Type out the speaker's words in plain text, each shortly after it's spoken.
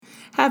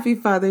Happy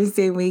Father's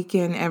Day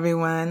weekend,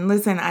 everyone.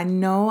 Listen, I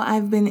know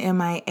I've been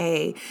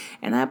MIA,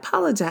 and I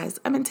apologize.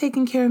 I've been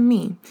taking care of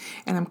me,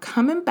 and I'm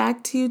coming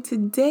back to you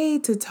today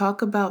to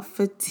talk about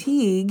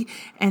fatigue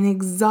and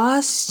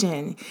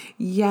exhaustion.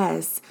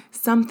 Yes,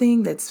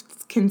 something that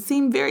can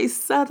seem very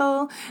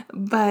subtle,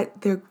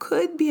 but there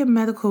could be a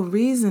medical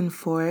reason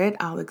for it.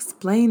 I'll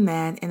explain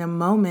that in a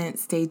moment.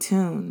 Stay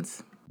tuned.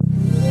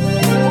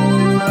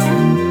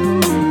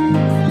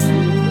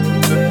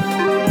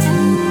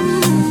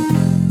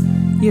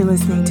 You're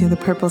listening to The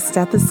Purple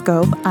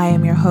Stethoscope. I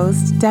am your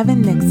host,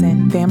 Devin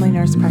Nixon, family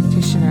nurse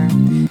practitioner.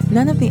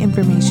 None of the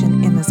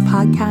information in this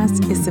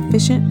podcast is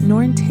sufficient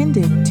nor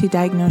intended to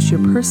diagnose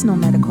your personal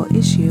medical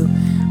issue,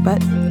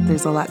 but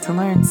there's a lot to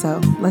learn, so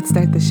let's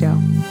start the show.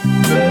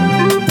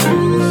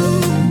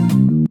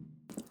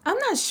 I'm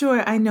not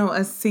sure I know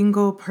a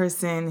single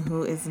person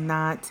who is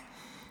not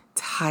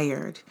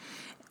tired.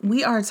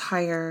 We are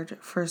tired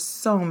for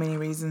so many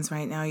reasons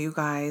right now, you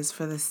guys,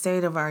 for the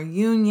state of our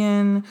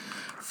union,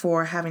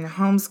 for having to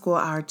homeschool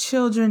our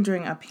children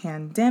during a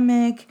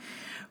pandemic.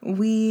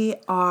 We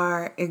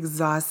are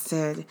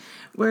exhausted.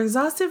 We're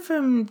exhausted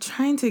from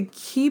trying to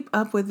keep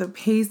up with the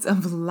pace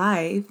of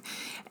life,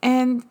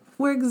 and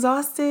we're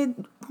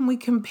exhausted when we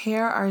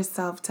compare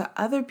ourselves to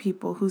other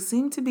people who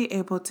seem to be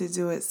able to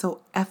do it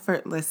so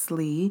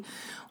effortlessly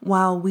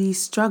while we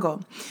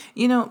struggle.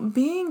 You know,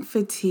 being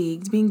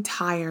fatigued, being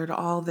tired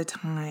all the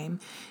time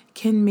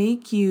can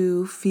make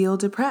you feel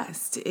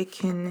depressed. It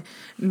can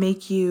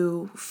make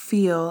you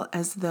feel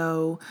as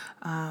though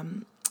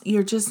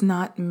you're just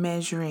not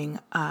measuring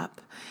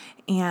up.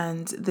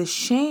 And the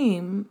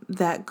shame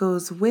that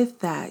goes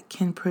with that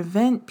can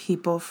prevent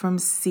people from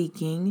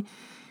seeking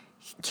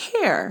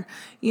care.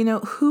 You know,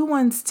 who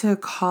wants to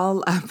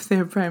call up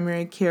their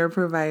primary care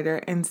provider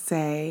and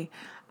say,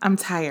 I'm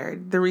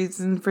tired. The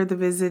reason for the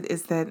visit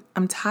is that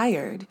I'm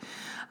tired.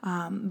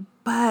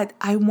 But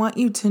I want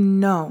you to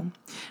know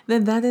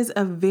that that is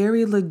a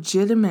very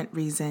legitimate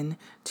reason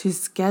to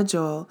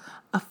schedule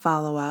a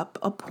follow-up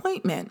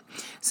appointment.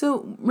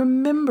 So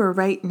remember,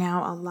 right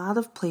now, a lot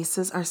of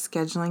places are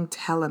scheduling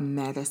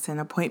telemedicine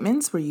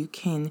appointments where you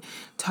can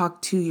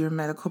talk to your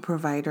medical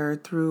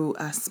provider through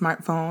a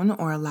smartphone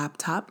or a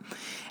laptop.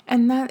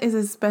 And that is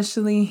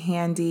especially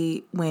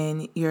handy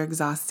when you're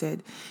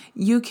exhausted.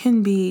 You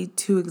can be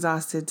too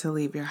exhausted to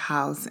leave your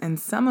house, and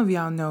some of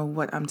y'all know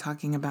what I'm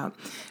talking about.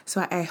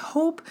 So I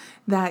hope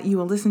that you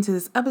will listen to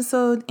this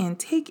episode and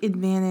take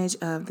advantage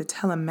of the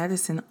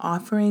telemedicine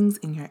offerings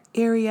in your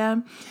area.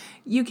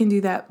 You can do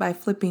that by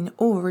flipping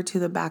over to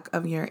the back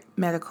of your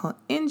medical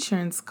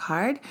insurance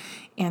card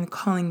and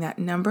calling that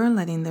number,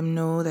 letting them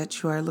know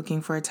that you are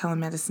looking for a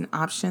telemedicine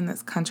option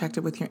that's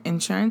contracted with your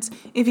insurance.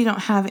 If you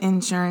don't have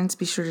insurance,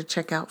 be sure to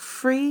check out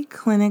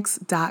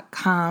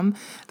freeclinics.com.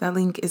 That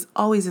link is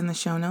always in the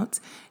show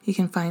notes. You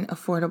can find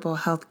affordable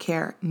health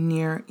care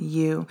near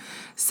you.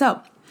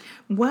 So,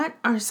 what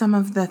are some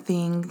of the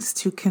things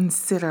to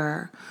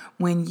consider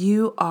when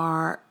you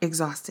are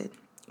exhausted,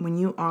 when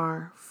you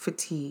are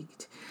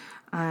fatigued?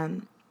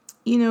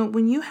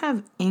 When you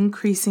have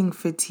increasing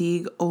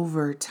fatigue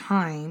over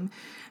time,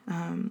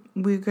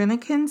 we're going to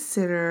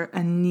consider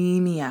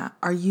anemia.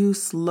 Are you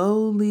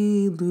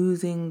slowly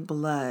losing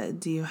blood?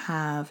 Do you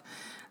have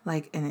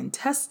like an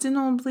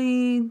intestinal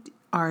bleed?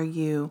 Are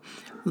you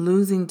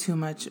losing too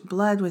much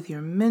blood with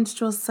your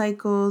menstrual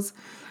cycles?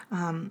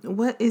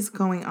 What is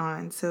going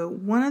on? So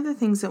one of the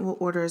things that we'll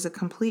order is a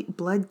complete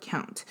blood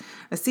count,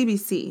 a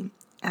CBC,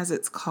 as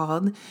it's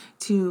called,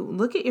 to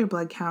look at your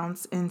blood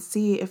counts and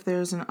see if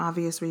there's an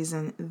obvious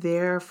reason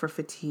there for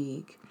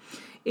fatigue.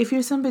 If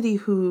you're somebody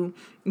who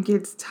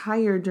gets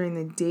tired during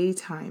the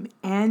daytime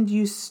and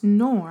you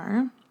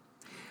snore,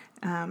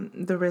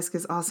 the risk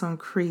is also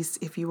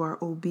increased if you are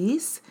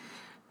obese.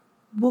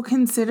 We'll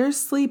consider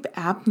sleep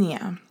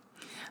apnea.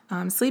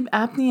 Sleep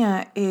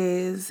apnea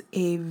is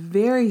a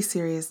very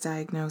serious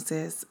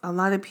diagnosis. A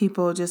lot of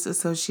people just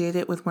associate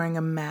it with wearing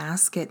a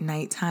mask at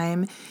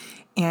nighttime,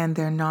 and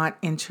they're not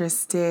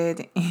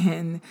interested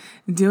in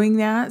doing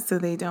that, so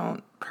they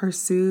don't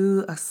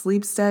pursue a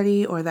sleep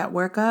study or that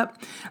workup.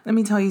 Let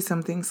me tell you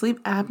something.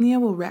 Sleep apnea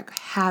will wreak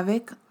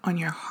havoc on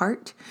your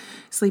heart.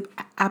 Sleep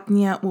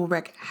apnea will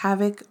wreak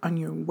havoc on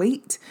your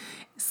weight.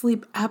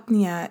 Sleep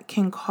apnea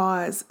can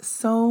cause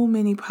so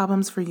many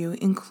problems for you,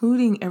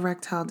 including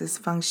erectile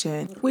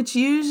dysfunction, which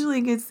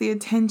usually gets the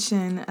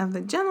attention of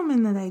the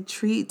gentlemen that I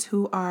treat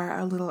who are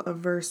a little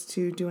averse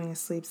to doing a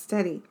sleep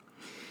study.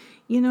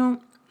 You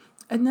know,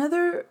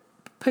 another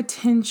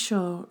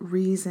potential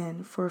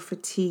reason for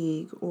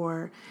fatigue,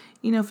 or,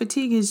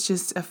 fatigue is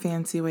just a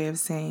fancy way of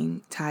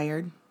saying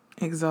tired,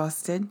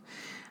 exhausted,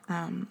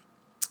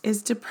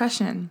 is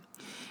depression.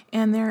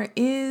 And there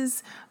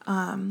is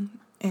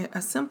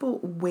a simple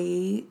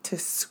way to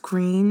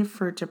screen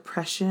for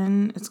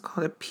depression. It's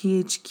called a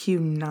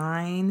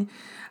PHQ-9.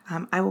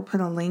 I will put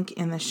a link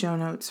in the show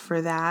notes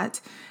for that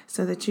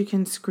so that you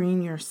can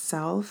screen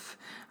yourself.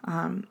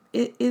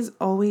 It is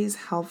always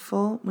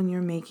helpful when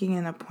you're making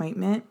an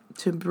appointment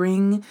to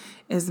bring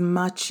as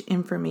much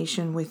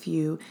information with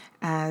you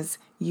as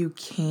you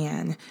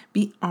can.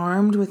 Be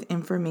armed with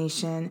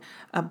information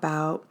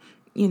about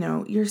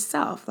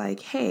yourself. Like,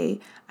 hey,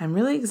 I'm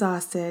really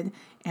exhausted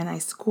and I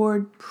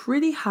scored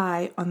pretty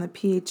high on the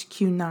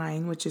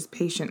PHQ-9, which is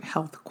Patient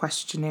Health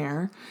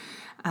Questionnaire,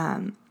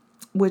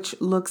 which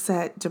looks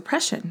at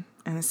depression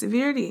and the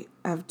severity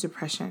of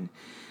depression.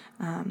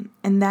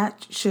 And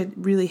that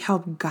should really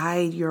help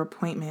guide your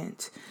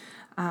appointment.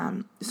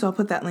 So I'll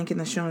put that link in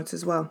the show notes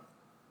as well.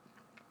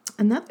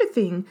 Another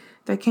thing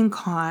that can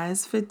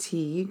cause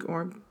fatigue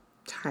or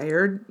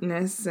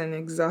tiredness and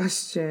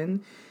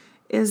exhaustion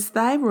is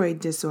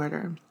thyroid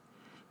disorder.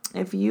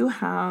 If you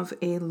have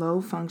a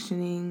low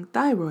functioning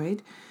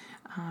thyroid,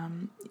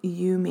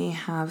 you may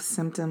have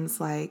symptoms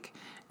like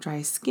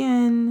dry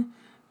skin,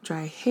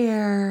 dry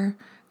hair,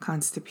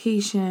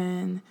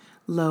 constipation,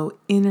 low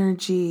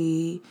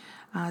energy.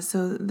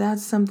 So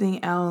that's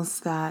something else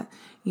that,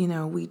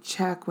 we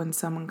check when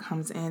someone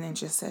comes in and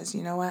just says,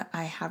 you know what,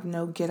 I have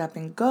no get up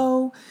and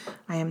go.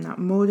 I am not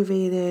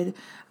motivated.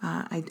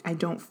 I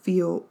don't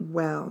feel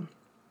well.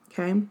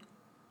 Okay.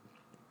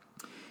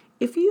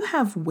 If you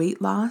have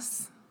weight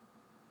loss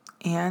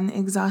and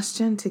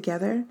exhaustion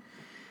together,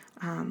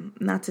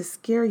 not to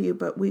scare you,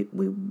 but we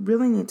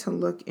really need to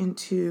look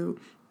into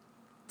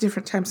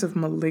different types of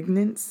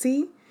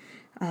malignancy.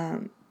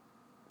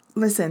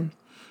 Listen,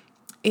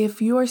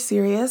 if you are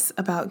serious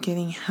about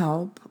getting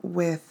help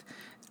with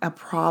a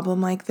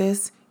problem like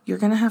this, you're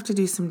going to have to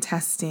do some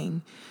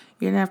testing.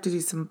 You're going to have to do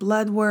some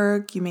blood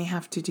work. You may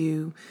have to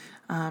do,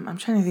 I'm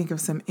trying to think of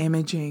some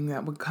imaging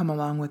that would come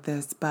along with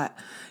this, but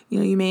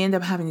you may end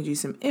up having to do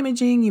some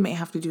imaging. You may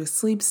have to do a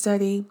sleep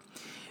study.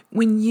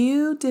 When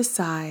you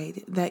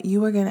decide that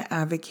you are going to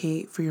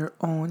advocate for your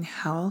own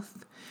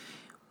health,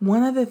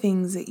 one of the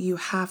things that you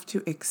have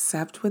to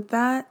accept with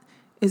that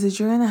is that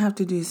you're going to have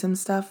to do some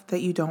stuff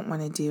that you don't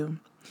want to do.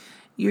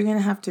 You're going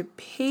to have to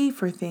pay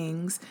for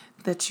things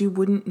that you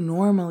wouldn't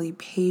normally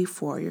pay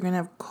for. You're going to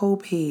have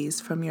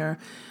co-pays from your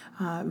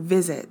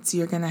visits.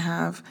 You're going to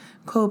have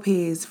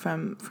co-pays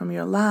from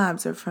your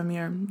labs or from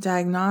your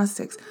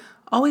diagnostics.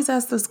 Always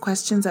ask those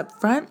questions up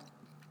front.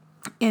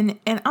 And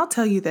I'll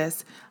tell you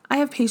this. I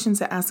have patients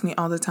that ask me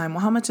all the time,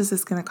 well, how much is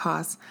this going to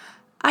cost?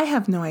 I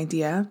have no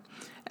idea.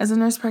 As a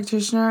nurse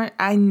practitioner,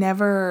 I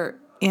never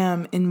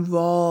am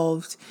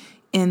involved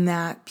in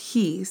that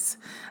piece.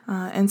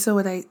 And so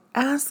what I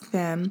ask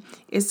them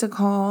is to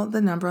call the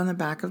number on the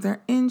back of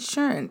their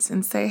insurance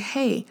and say,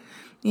 hey,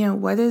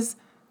 what is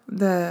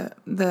the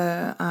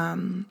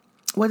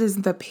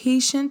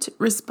patient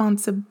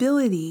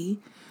responsibility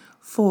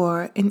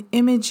for an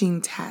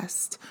imaging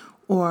test?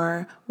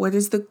 Or what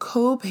is the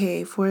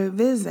copay for a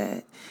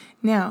visit?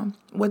 Now,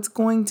 what's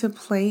going to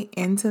play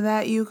into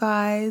that, you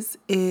guys,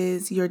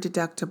 is your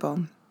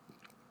deductible.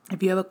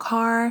 If you have a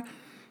car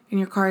and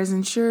your car is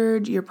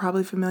insured, you're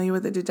probably familiar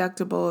with the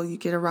deductible. You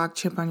get a rock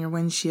chip on your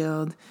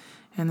windshield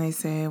and they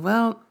say,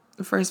 well,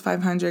 the first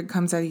 $500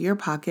 comes out of your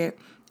pocket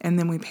and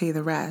then we pay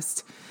the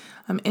rest.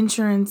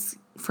 Insurance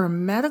for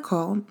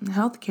medical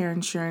healthcare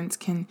insurance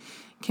can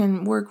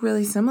work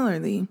really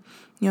similarly.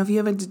 If you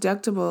have a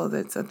deductible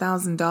that's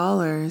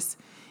 $1,000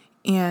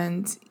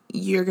 and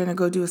you're going to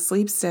go do a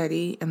sleep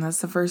study and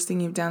that's the first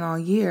thing you've done all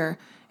year,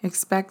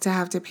 expect to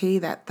have to pay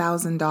that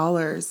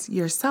 $1,000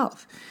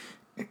 yourself.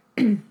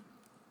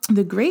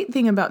 The great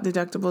thing about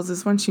deductibles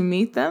is once you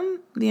meet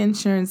them, the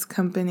insurance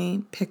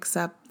company picks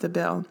up the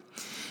bill.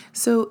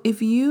 So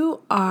if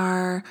you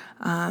are,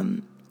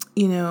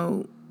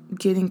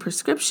 getting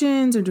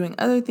prescriptions or doing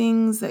other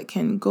things that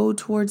can go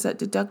towards that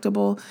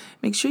deductible,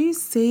 make sure you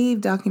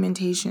save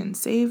documentation,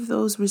 save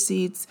those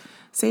receipts,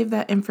 save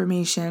that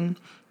information.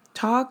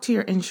 Talk to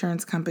your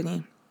insurance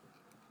company.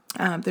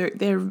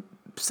 They're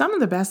some of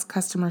the best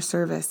customer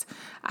service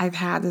I've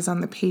had is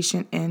on the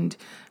patient end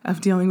of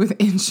dealing with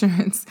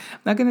insurance. I'm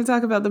not going to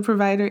talk about the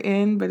provider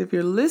end, but if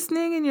you're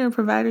listening and you're a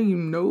provider, you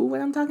know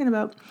what I'm talking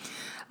about.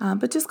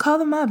 But just call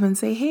them up and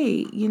say,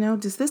 hey,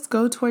 does this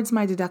go towards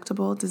my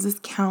deductible? Does this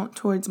count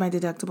towards my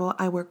deductible?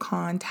 I wear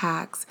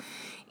contacts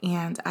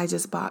and I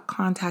just bought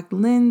contact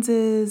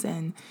lenses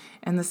and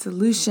the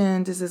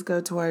solution, does this go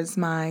towards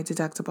my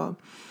deductible?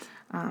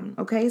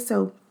 Okay,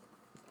 so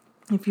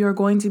if you're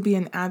going to be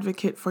an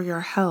advocate for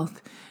your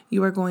health,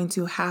 you are going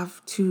to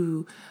have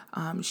to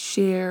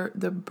share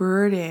the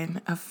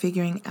burden of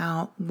figuring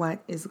out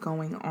what is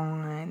going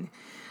on.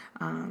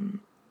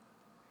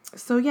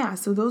 So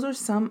those are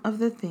some of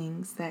the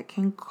things that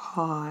can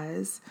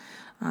cause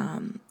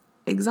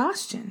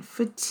exhaustion,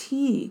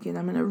 fatigue, and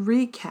I'm going to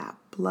recap: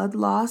 blood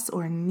loss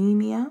or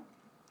anemia,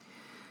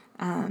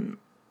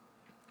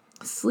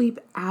 sleep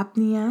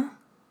apnea,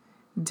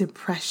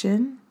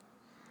 depression,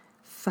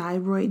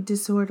 thyroid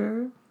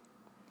disorder,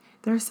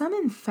 There are some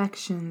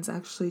infections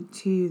actually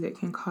too that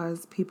can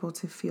cause people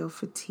to feel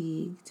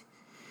fatigued.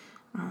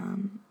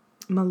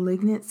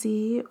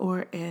 Malignancy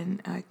or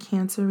a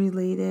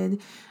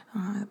cancer-related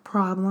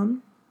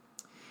problem.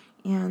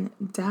 And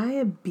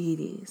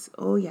diabetes.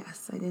 Oh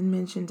yes, I didn't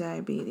mention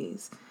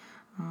diabetes.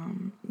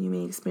 You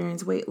may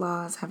experience weight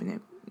loss, having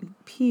to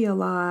pee a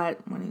lot,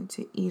 wanting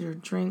to eat or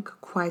drink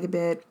quite a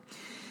bit.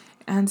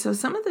 And so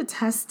some of the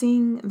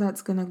testing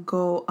that's going to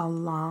go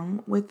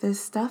along with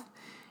this stuff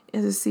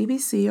is a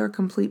CBC or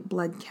complete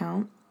blood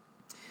count,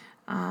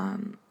 a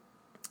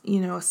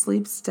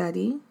sleep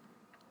study,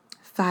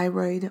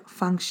 thyroid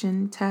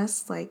function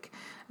tests like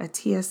a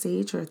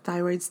TSH or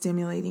thyroid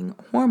stimulating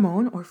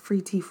hormone or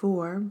free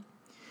T4.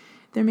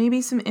 There may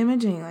be some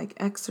imaging like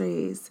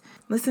x-rays.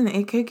 Listen,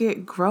 it could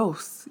get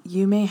gross.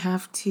 You may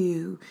have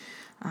to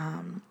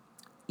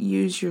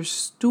use your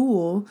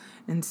stool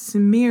and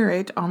smear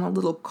it on a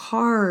little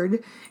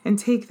card and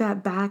take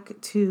that back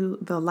to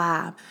the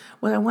lab.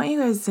 What I want you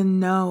guys to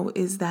know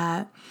is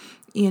that,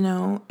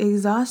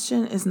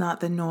 exhaustion is not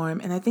the norm.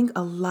 And I think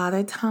a lot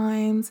of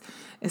times,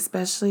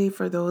 especially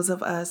for those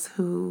of us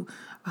who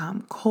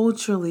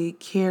culturally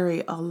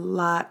carry a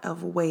lot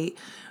of weight,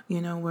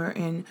 we're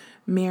in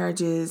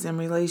marriages and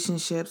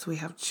relationships, we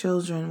have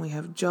children, we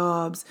have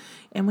jobs,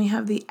 and we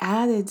have the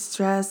added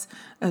stress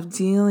of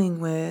dealing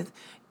with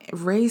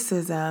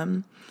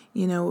racism,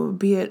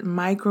 be it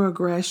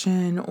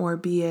microaggression or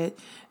be it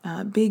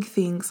big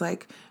things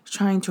like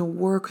trying to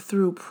work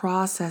through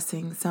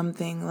processing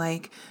something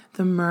like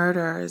the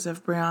murders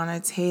of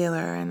Breonna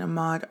Taylor and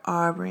Ahmaud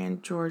Arbery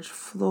and George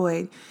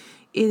Floyd.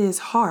 It is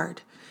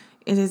hard.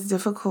 It is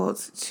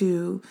difficult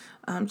to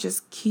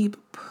just keep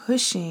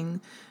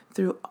pushing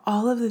through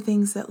all of the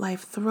things that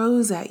life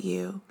throws at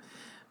you.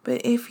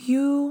 But if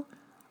you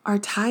are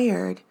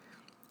tired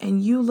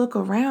and you look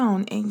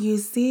around and you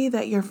see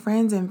that your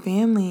friends and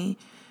family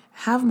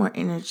have more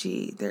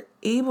energy, they're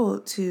able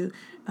to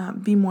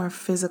be more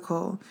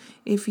physical.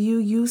 If you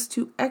used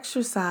to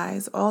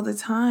exercise all the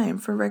time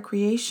for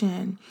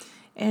recreation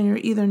and you're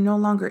either no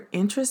longer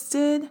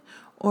interested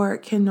or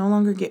can no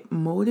longer get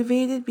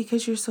motivated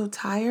because you're so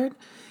tired,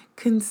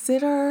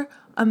 consider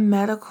a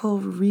medical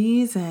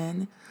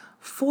reason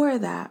for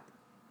that.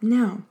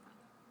 Now,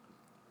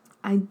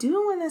 I do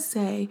want to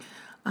say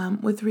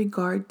with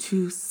regard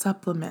to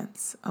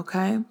supplements,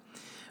 okay?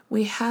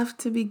 We have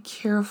to be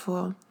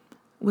careful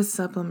with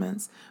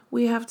supplements.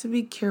 We have to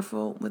be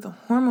careful with the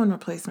hormone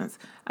replacements.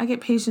 I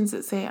get patients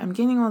that say, I'm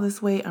gaining all this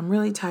weight, I'm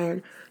really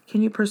tired.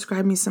 Can you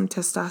prescribe me some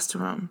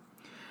testosterone?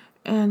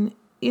 And,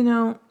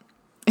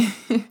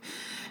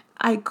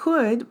 I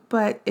could,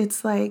 but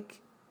it's like,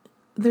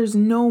 there's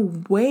no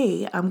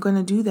way I'm going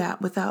to do that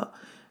without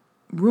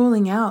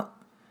ruling out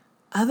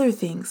other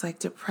things like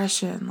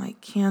depression,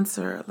 like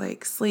cancer,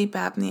 like sleep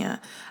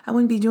apnea. I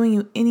wouldn't be doing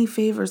you any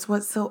favors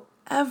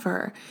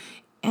whatsoever.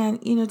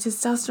 And,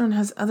 testosterone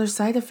has other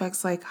side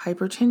effects like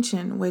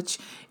hypertension, which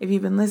if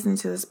you've been listening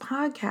to this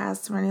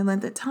podcast for any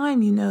length of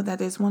time, you know that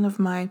is one of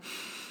my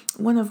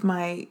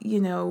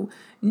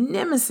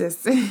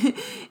nemesis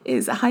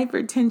is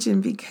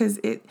hypertension because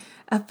it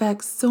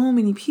affects so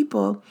many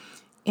people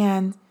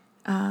and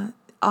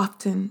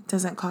often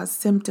doesn't cause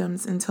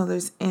symptoms until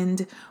there's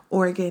end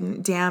organ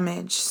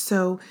damage.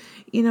 So,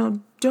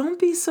 don't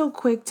be so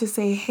quick to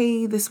say,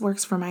 hey, this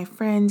works for my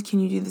friend. Can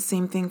you do the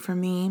same thing for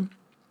me?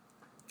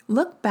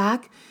 Look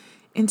back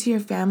into your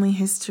family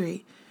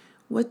history.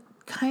 What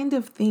kind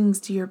of things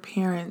do your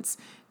parents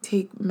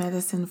take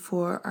medicine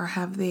for or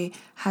have they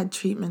had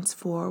treatments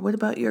for? What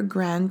about your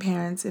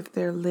grandparents if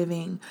they're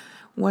living?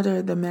 What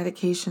are the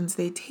medications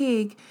they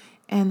take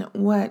and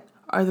what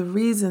are the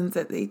reasons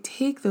that they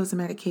take those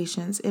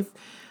medications? If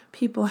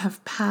people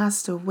have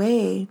passed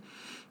away,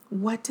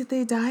 what did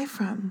they die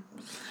from?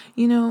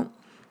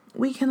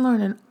 We can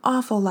learn an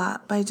awful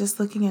lot by just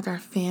looking at our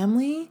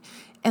family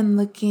and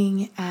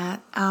looking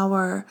at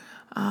our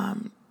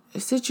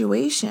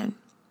situation.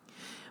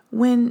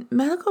 When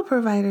medical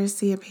providers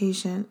see a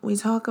patient, we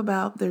talk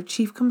about their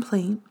chief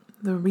complaint,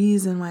 the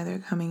reason why they're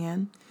coming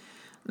in,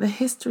 the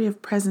history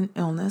of present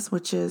illness,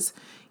 which is,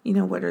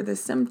 what are the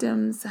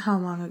symptoms? How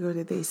long ago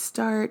did they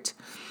start?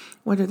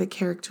 What are the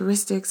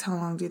characteristics? How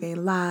long do they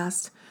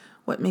last?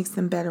 What makes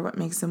them better? What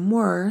makes them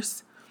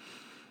worse?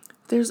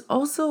 There's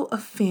also a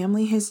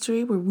family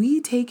history where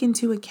we take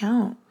into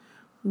account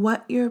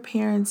what your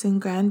parents and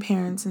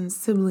grandparents and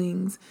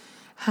siblings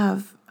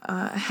have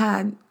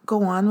had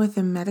go on with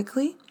them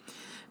medically.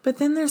 But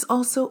then there's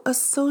also a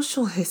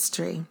social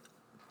history.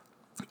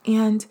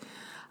 And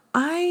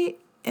I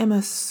am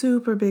a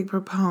super big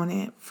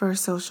proponent for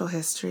social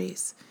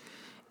histories.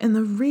 And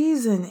the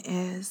reason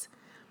is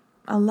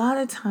a lot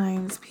of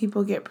times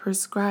people get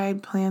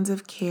prescribed plans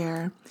of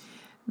care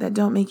that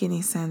don't make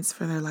any sense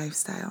for their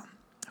lifestyle.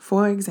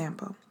 For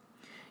example,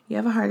 you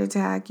have a heart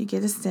attack, you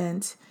get a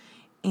stent,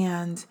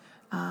 and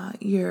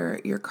your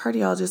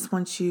cardiologist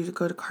wants you to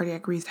go to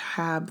cardiac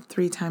rehab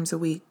 3 times a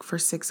week for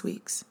 6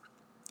 weeks.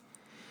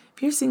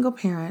 If you're a single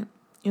parent,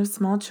 you have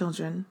small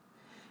children,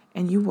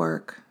 and you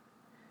work,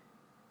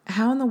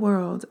 how in the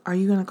world are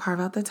you going to carve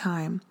out the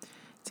time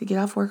to get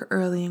off work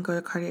early and go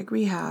to cardiac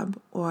rehab,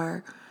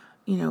 or,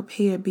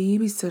 pay a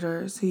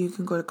babysitter so you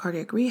can go to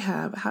cardiac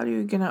rehab? How are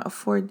you going to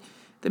afford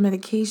the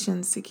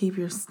medications to keep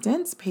your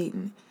stents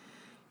patent?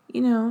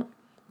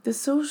 The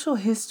social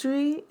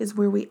history is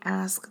where we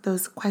ask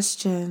those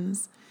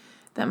questions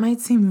that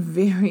might seem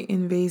very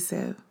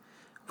invasive.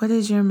 What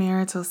is your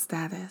marital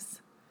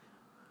status?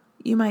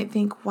 You might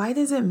think, why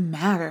does it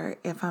matter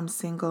if I'm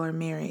single or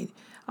married?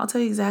 I'll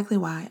tell you exactly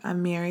why.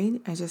 I'm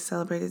married. I just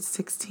celebrated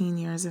 16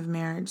 years of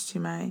marriage to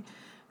my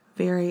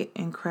very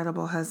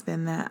incredible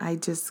husband that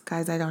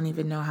guys, I don't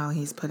even know how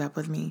he's put up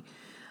with me,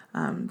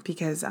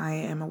 because I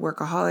am a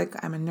workaholic,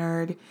 I'm a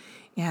nerd,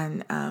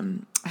 and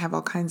I have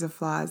all kinds of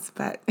flaws,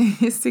 but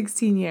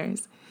 16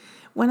 years.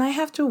 When I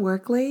have to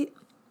work late,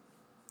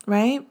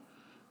 right,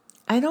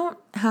 I don't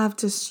have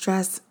to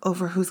stress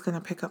over who's going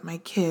to pick up my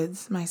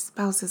kids. My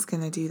spouse is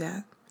going to do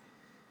that.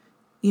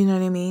 You know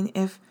what I mean?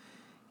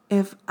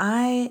 If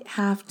I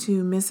have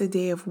to miss a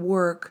day of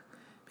work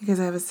because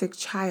I have a sick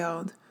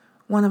child,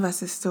 one of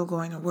us is still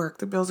going to work.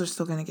 The bills are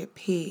still going to get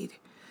paid.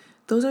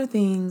 Those are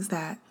things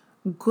that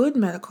good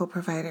medical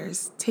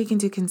providers take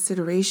into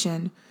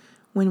consideration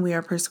when we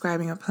are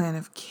prescribing a plan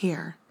of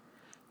care.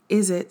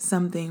 Is it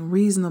something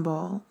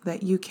reasonable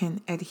that you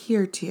can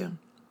adhere to?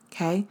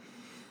 Okay?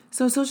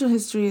 So social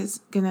history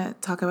is going to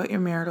talk about your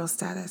marital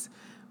status.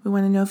 We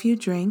want to know if you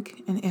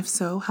drink, and if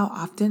so, how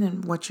often,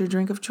 and what's your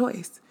drink of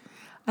choice.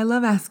 I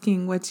love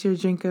asking what's your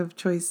drink of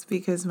choice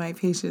because my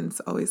patients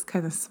always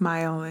kind of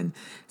smile, and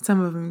some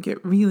of them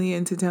get really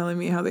into telling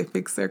me how they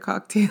fix their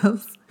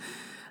cocktails.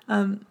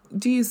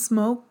 Do you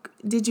smoke?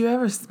 Did you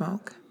ever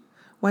smoke?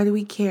 Why do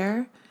we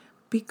care?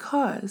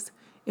 Because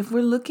if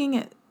we're looking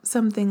at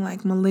something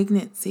like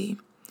malignancy,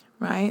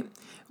 right,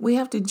 we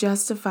have to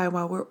justify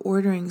while we're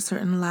ordering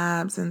certain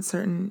labs and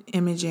certain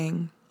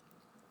imaging.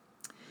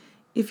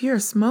 If you're a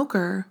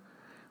smoker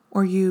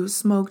or you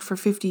smoked for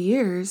 50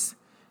 years,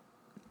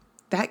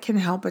 that can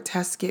help a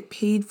test get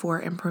paid for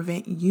and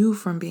prevent you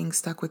from being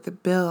stuck with the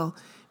bill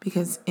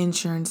because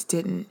insurance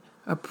didn't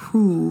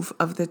approve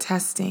of the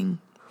testing.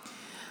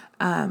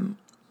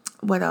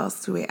 What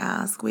else do we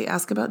ask? We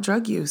ask about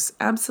drug use.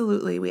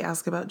 Absolutely, we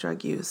ask about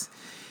drug use.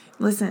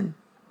 Listen,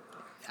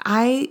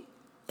 I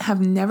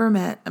have never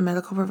met a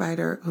medical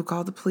provider who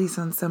called the police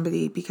on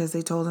somebody because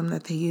they told them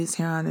that they used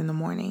heroin in the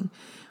morning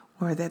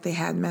or that they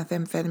had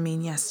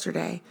methamphetamine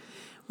yesterday.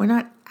 We're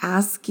not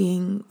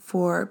asking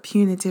for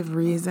punitive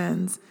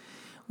reasons.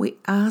 We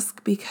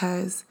ask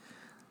because,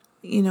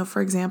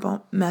 for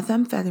example,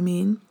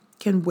 methamphetamine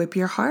can whip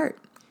your heart.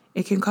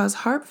 It can cause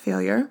heart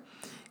failure.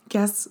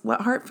 Guess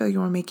what heart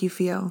failure will make you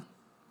feel?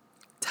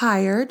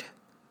 Tired,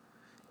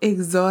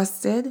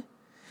 exhausted.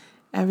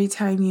 Every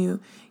time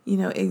you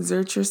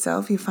exert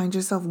yourself, you find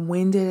yourself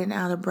winded and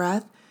out of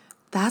breath.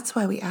 That's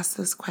why we ask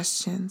those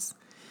questions.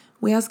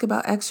 We ask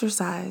about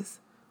exercise.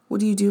 What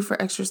do you do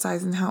for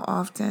exercise and how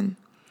often?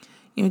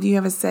 Do you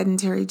have a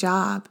sedentary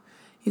job?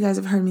 You guys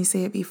have heard me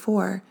say it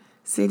before.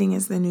 Sitting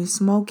is the new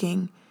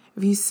smoking.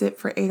 If you sit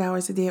for 8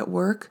 hours a day at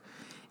work,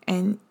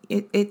 and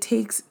it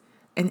takes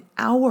an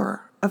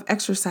hour of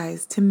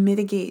exercise to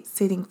mitigate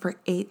sitting for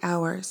 8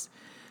 hours.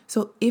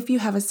 So if you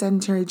have a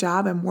sedentary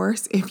job, and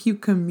worse, if you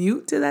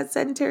commute to that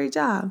sedentary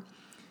job,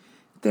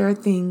 there are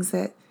things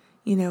that,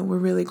 we're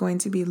really going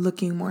to be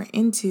looking more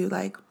into,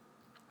 like,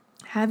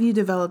 have you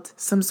developed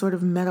some sort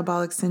of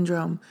metabolic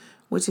syndrome,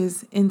 which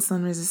is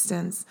insulin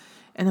resistance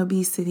and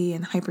obesity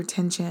and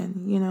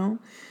hypertension,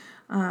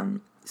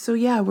 So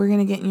yeah, we're going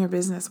to get in your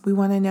business. We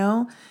want to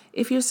know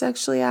if you're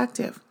sexually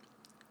active.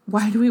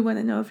 Why do we want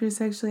to know if you're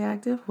sexually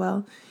active?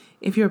 Well,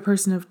 if you're a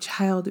person of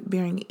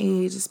childbearing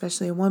age,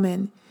 especially a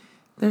woman,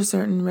 there's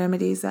certain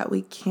remedies that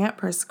we can't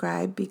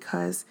prescribe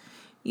because,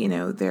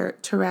 they're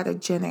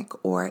teratogenic,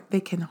 or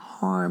they can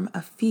harm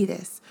a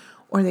fetus,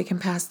 or they can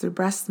pass through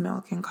breast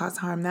milk and cause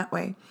harm that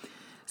way.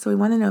 So we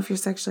want to know if you're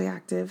sexually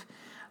active.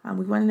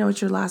 We want to know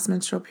what your last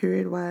menstrual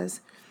period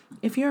was.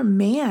 If you're a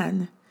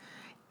man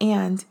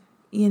and,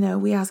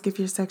 we ask if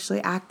you're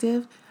sexually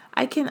active,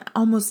 I can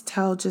almost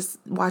tell just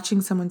watching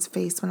someone's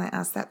face when I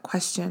ask that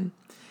question.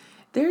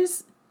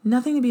 There's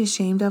nothing to be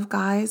ashamed of,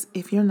 guys,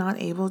 if you're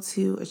not able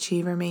to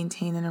achieve or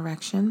maintain an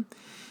erection.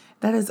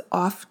 That is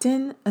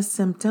often a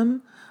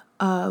symptom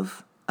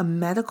of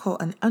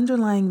an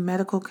underlying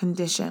medical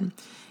condition.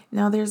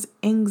 Now, there's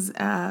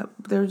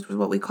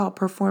what we call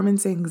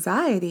performance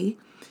anxiety,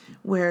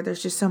 where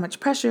there's just so much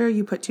pressure.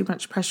 You put too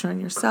much pressure on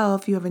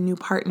yourself. You have a new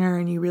partner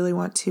and you really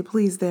want to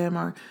please them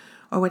or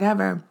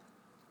whatever.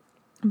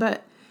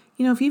 But,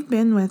 if you've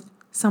been with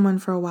someone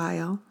for a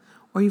while,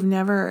 or you've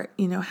never,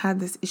 had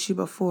this issue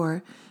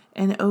before,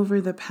 and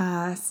over the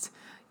past,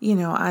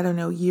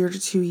 year to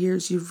 2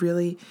 years, you've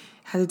really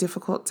had a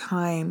difficult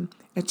time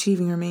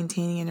achieving or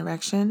maintaining an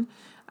erection,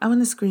 I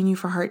want to screen you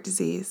for heart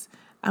disease.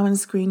 I want to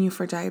screen you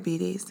for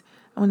diabetes.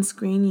 I want to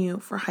screen you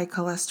for high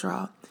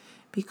cholesterol,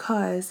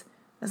 because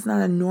that's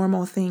not a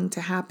normal thing to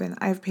happen.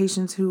 I have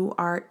patients who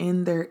are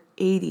in their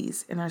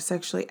 80s and are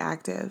sexually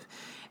active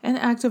and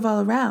active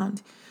all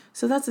around.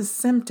 So that's a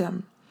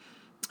symptom.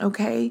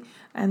 Okay.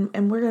 And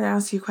we're going to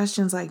ask you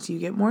questions like, do you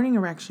get morning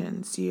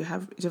erections? Do you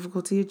have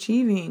difficulty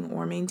achieving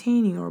or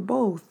maintaining or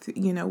both?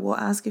 We'll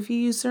ask if you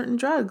use certain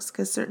drugs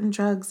because certain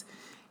drugs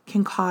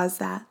can cause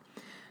that.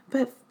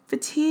 But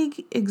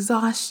fatigue,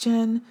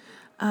 exhaustion,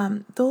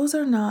 those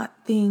are not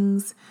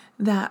things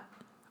that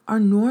are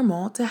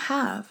normal to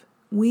have.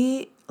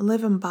 We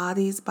live in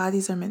bodies.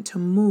 Bodies are meant to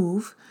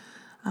move.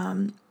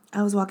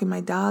 I was walking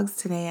my dogs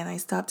today and I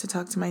stopped to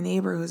talk to my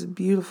neighbor who's a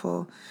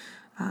beautiful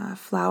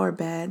flower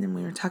bed, and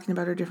we were talking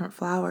about her different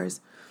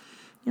flowers.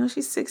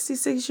 She's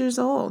 66 years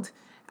old,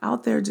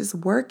 out there just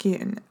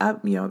working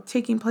up,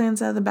 taking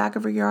plants out of the back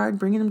of her yard,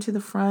 bringing them to the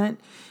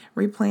front,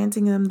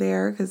 replanting them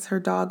there because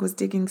her dog was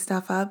digging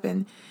stuff up.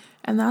 And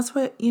that's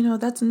what,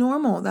 that's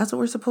normal. That's what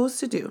we're supposed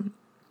to do.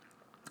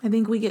 I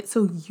think we get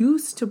so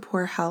used to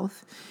poor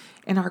health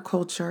in our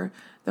culture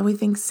that we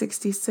think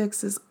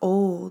 66 is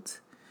old.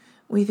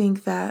 We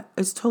think that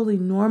it's totally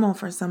normal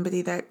for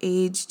somebody that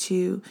age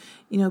to,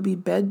 be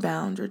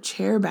bedbound or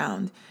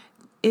chairbound.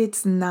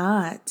 It's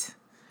not.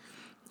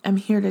 I'm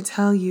here to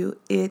tell you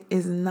it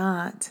is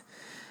not.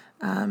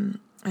 And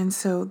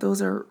so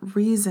those are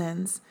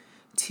reasons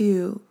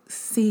to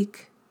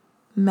seek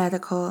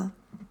medical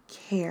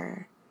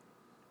care.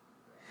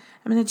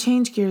 I'm going to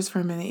change gears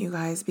for a minute, you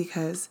guys,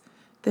 because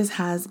this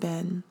has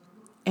been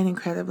an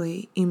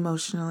incredibly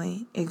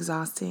emotionally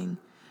exhausting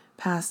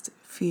past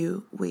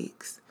few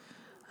weeks.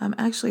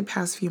 Actually,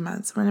 past few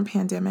months. We're in a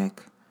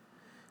pandemic.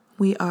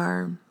 We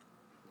are,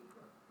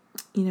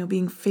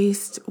 being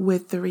faced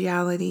with the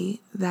reality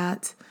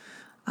that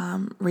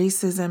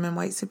racism and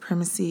white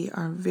supremacy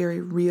are very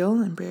real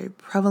and very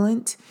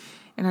prevalent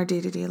in our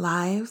day-to-day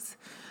lives.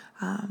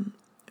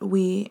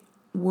 We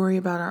worry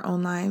about our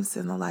own lives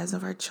and the lives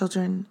of our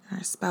children and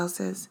our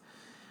spouses,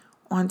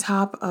 on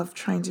top of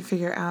trying to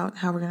figure out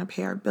how we're going to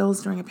pay our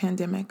bills during a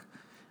pandemic,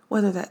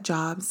 whether that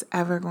job's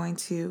ever going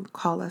to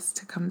call us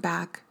to come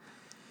back.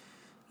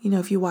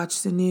 If you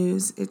watch the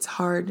news, it's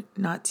hard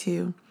not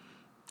to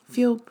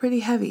feel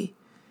pretty heavy,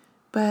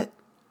 but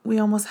we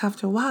almost have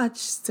to watch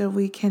so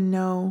we can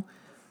know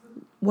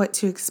what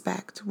to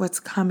expect,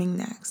 what's coming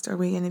next. Are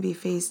we going to be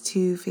phase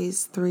 2,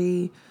 phase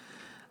 3,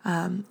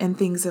 and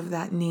things of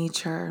that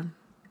nature?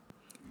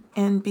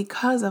 And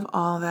because of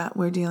all that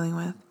we're dealing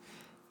with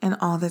and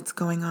all that's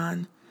going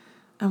on,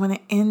 I want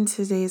to end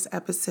today's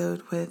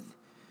episode with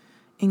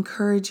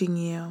encouraging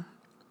you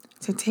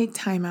to take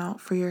time out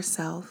for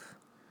yourself,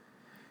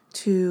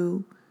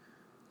 to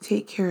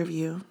take care of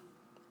you.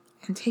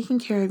 And taking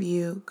care of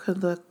you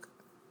could look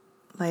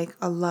like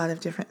a lot of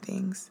different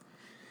things.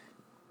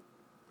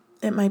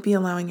 It might be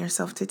allowing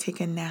yourself to take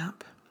a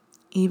nap,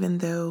 even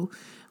though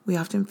we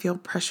often feel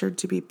pressured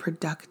to be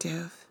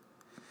productive.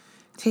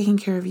 Taking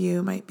care of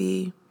you might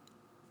be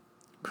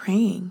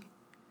praying,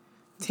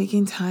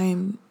 taking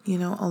time,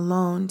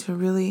 alone to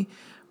really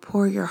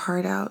pour your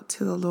heart out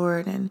to the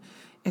Lord and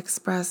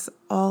express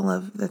all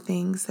of the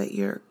things that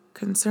you're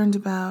concerned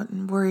about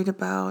and worried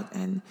about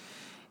and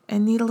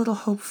need a little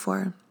hope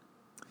for.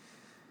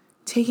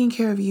 Taking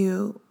care of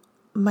you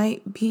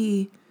might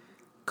be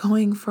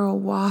going for a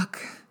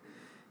walk,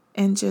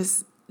 and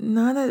just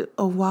not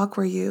a walk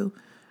where you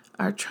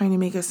are trying to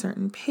make a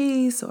certain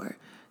pace or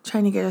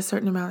trying to get a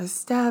certain amount of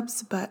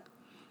steps, but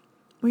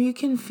where you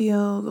can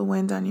feel the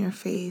wind on your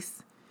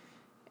face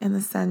and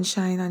the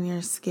sunshine on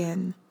your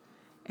skin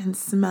and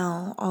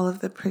smell all of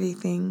the pretty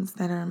things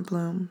that are in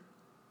bloom.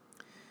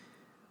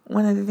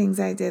 One of the things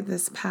I did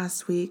this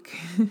past week,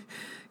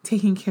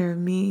 taking care of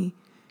me,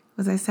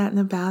 was I sat in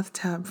a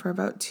bathtub for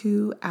about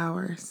 2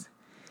 hours.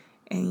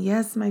 And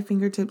yes, my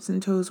fingertips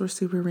and toes were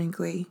super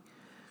wrinkly,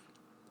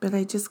 but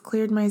I just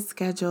cleared my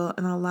schedule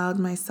and allowed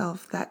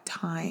myself that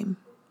time.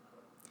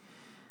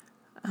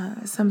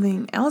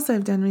 Something else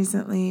I've done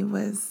recently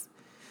was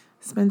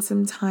spend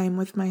some time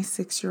with my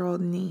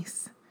 6-year-old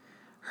niece.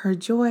 Her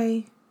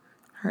joy,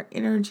 her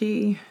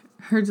energy,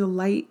 her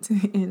delight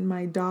in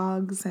my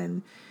dogs,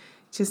 and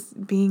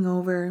just being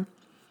over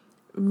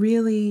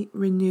really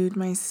renewed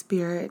my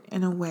spirit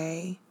in a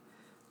way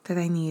that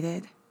I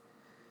needed.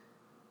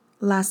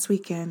 Last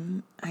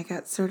weekend, I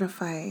got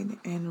certified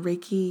in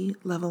Reiki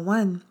Level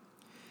 1,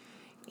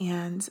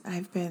 and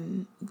I've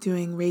been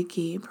doing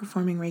Reiki,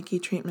 performing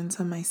Reiki treatments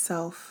on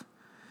myself.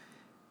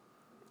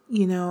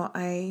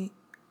 I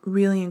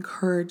really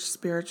encourage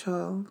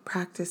spiritual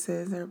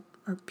practices or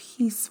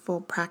peaceful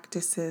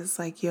practices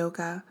like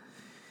yoga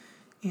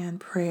and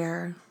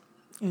prayer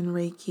and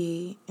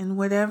Reiki and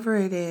whatever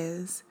it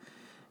is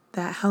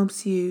that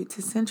helps you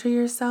to center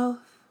yourself,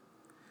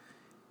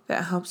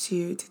 that helps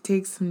you to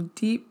take some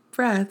deep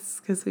breaths,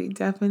 because we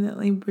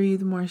definitely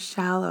breathe more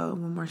shallow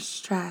when we're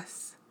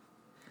stressed,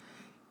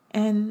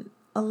 and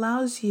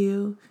allows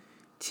you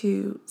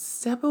to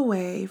step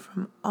away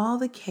from all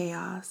the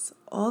chaos,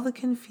 all the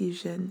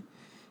confusion,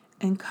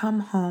 and come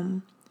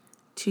home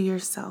to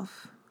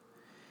yourself.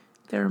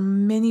 There are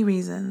many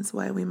reasons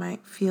why we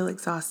might feel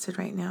exhausted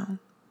right now.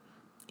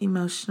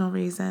 Emotional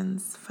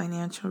reasons,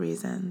 financial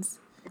reasons,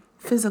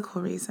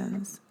 physical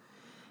reasons.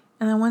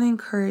 And I want to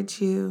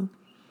encourage you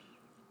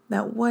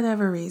that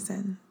whatever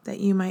reason that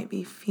you might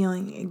be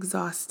feeling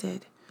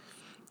exhausted,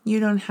 you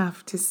don't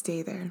have to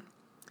stay there.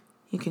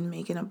 You can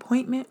make an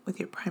appointment with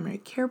your primary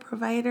care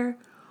provider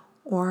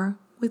or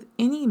with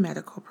any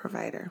medical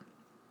provider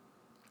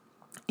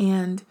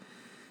and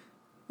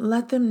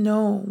let them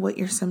know what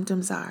your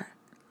symptoms are.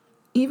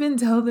 Even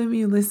tell them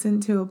you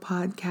listened to a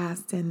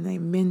podcast and they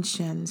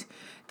mentioned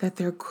that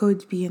there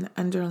could be an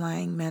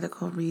underlying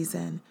medical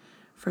reason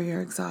for your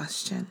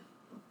exhaustion.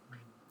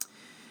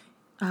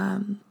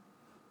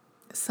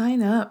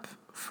 Sign up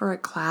for a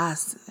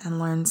class and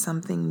learn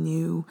something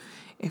new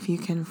if you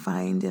can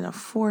find an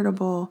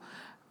affordable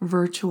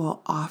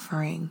virtual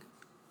offering.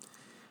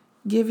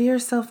 Give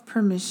yourself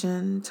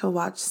permission to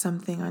watch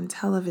something on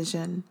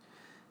television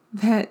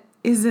that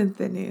isn't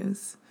the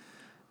news,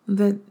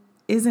 that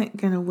isn't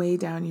going to weigh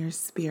down your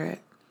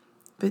spirit,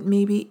 but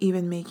maybe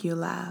even make you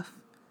laugh.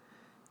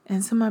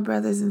 And so, my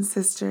brothers and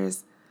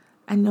sisters,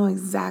 I know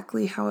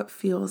exactly how it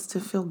feels to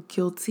feel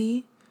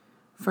guilty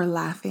for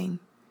laughing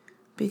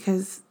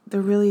because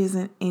there really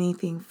isn't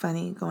anything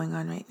funny going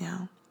on right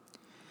now.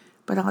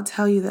 But I'll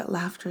tell you that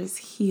laughter is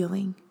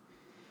healing,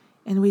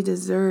 and we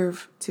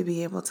deserve to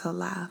be able to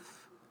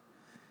laugh.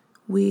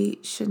 We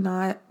should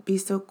not be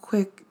so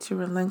quick to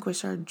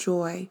relinquish our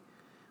joy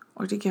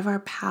or to give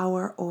our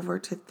power over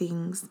to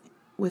things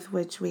with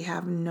which we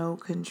have no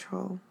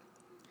control.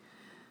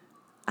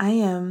 I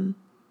am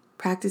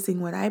practicing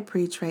what I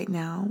preach right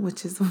now,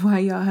 which is why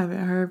y'all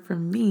haven't heard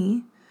from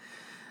me.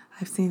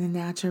 I've seen a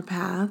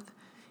naturopath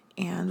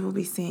and will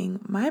be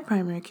seeing my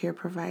primary care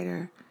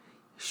provider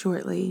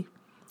shortly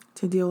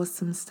to deal with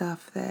some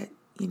stuff that,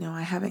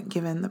 I haven't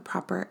given the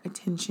proper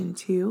attention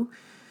to.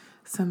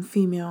 Some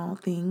female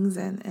things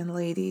and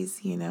ladies,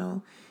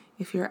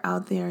 if you're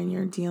out there and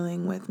you're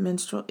dealing with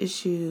menstrual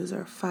issues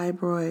or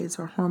fibroids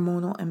or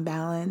hormonal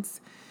imbalance,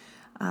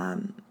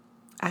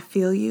 I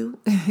feel you.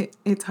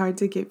 It's hard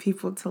to get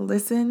people to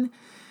listen.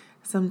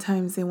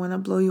 Sometimes they want to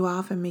blow you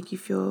off and make you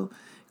feel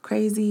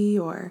crazy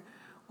or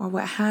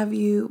what have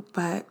you,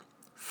 but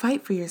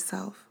fight for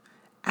yourself.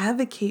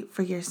 Advocate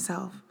for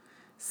yourself.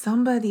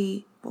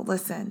 Somebody will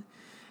listen.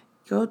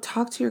 Go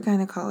talk to your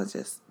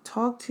gynecologist.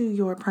 Talk to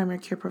your primary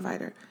care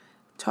provider.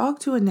 Talk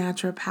to a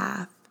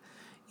naturopath,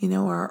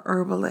 or a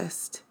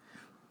herbalist.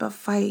 But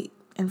fight,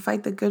 and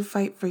fight the good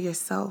fight for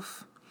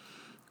yourself.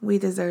 We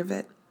deserve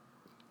it.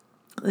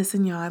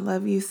 Listen, y'all, I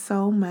love you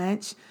so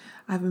much.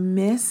 I've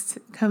missed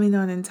coming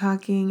on and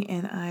talking,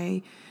 and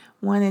I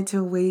wanted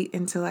to wait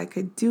until I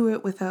could do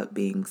it without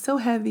being so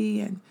heavy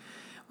and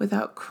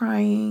without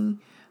crying,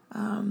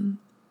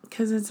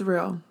 because it's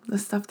real. The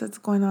stuff that's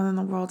going on in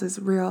the world is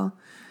real.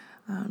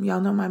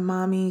 Y'all know my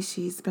mommy.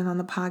 She's been on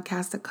the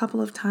podcast a couple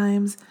of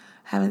times.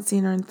 Haven't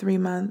seen her in 3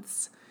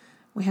 months.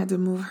 We had to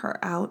move her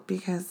out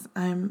because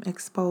I'm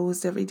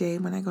exposed every day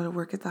when I go to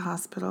work at the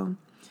hospital.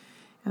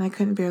 And I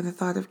couldn't bear the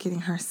thought of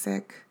getting her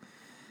sick.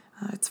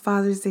 It's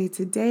Father's Day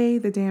today,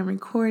 the day I'm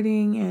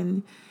recording.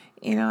 And,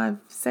 I've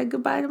said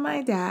goodbye to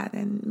my dad.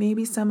 And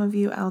maybe some of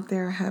you out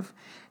there have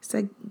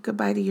said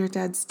goodbye to your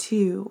dads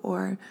too,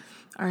 or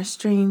are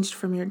estranged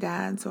from your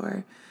dads,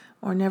 or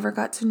never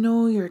got to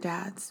know your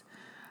dads.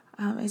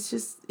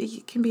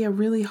 It can be a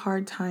really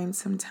hard time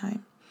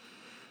sometimes.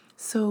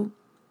 So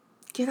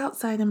get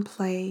outside and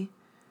play.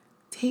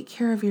 Take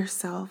care of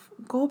yourself.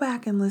 Go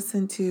back and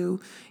listen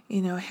to,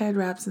 head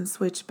wraps and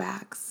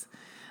switchbacks.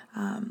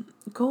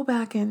 Go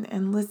back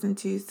and listen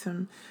to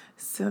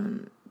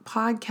some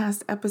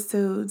podcast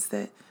episodes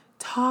that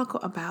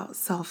talk about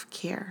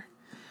self-care,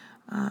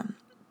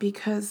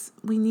 because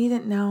we need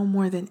it now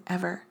more than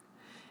ever.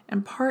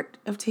 And part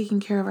of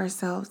taking care of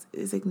ourselves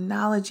is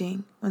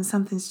acknowledging when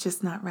something's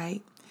just not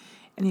right.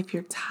 And if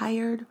you're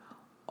tired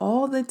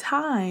all the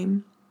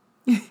time,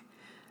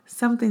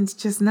 something's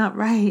just not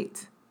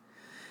right.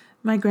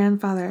 My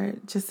grandfather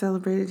just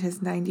celebrated his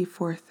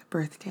 94th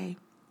birthday,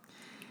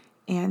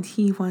 and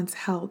he wants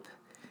help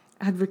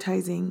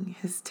advertising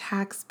his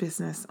tax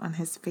business on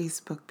his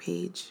Facebook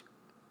page.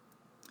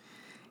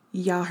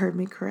 Y'all heard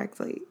me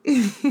correctly.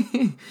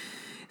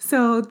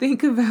 So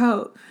think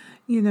about,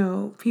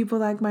 people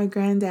like my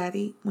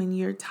granddaddy. When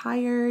you're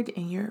tired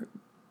and you're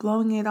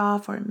blowing it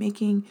off or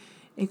making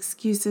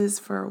excuses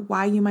for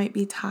why you might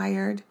be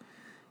tired,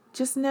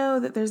 just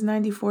know that there's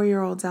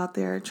 94-year-olds out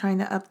there trying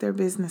to up their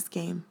business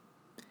game.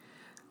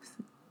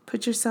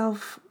 Put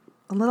yourself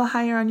a little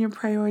higher on your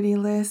priority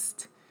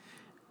list.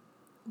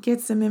 Get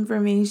some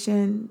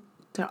information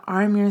to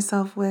arm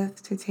yourself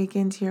with to take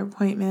into your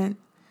appointment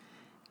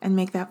and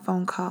make that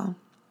phone call.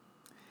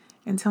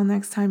 Until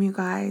next time, you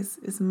guys,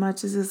 as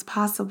much as is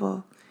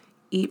possible,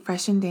 eat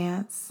fresh and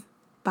dance.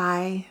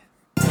 Bye.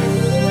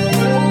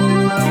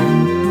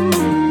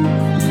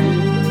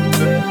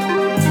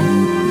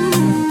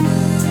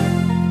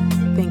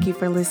 Thank you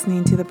for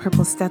listening to the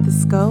Purple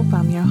Stethoscope.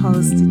 I'm your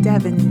host,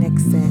 Devin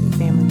Nixon,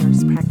 family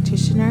nurse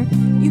practitioner.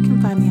 You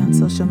can find me on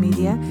social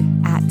media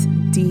at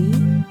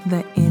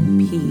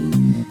DTheNP.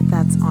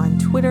 That's on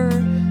Twitter,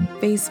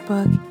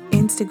 Facebook,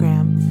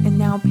 Instagram, and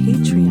now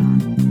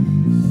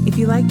Patreon. If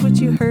you liked what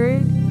you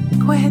heard,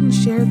 go ahead and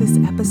share this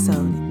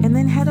episode, and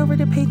then head over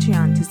to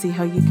Patreon to see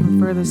how you can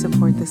further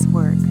support this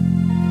work.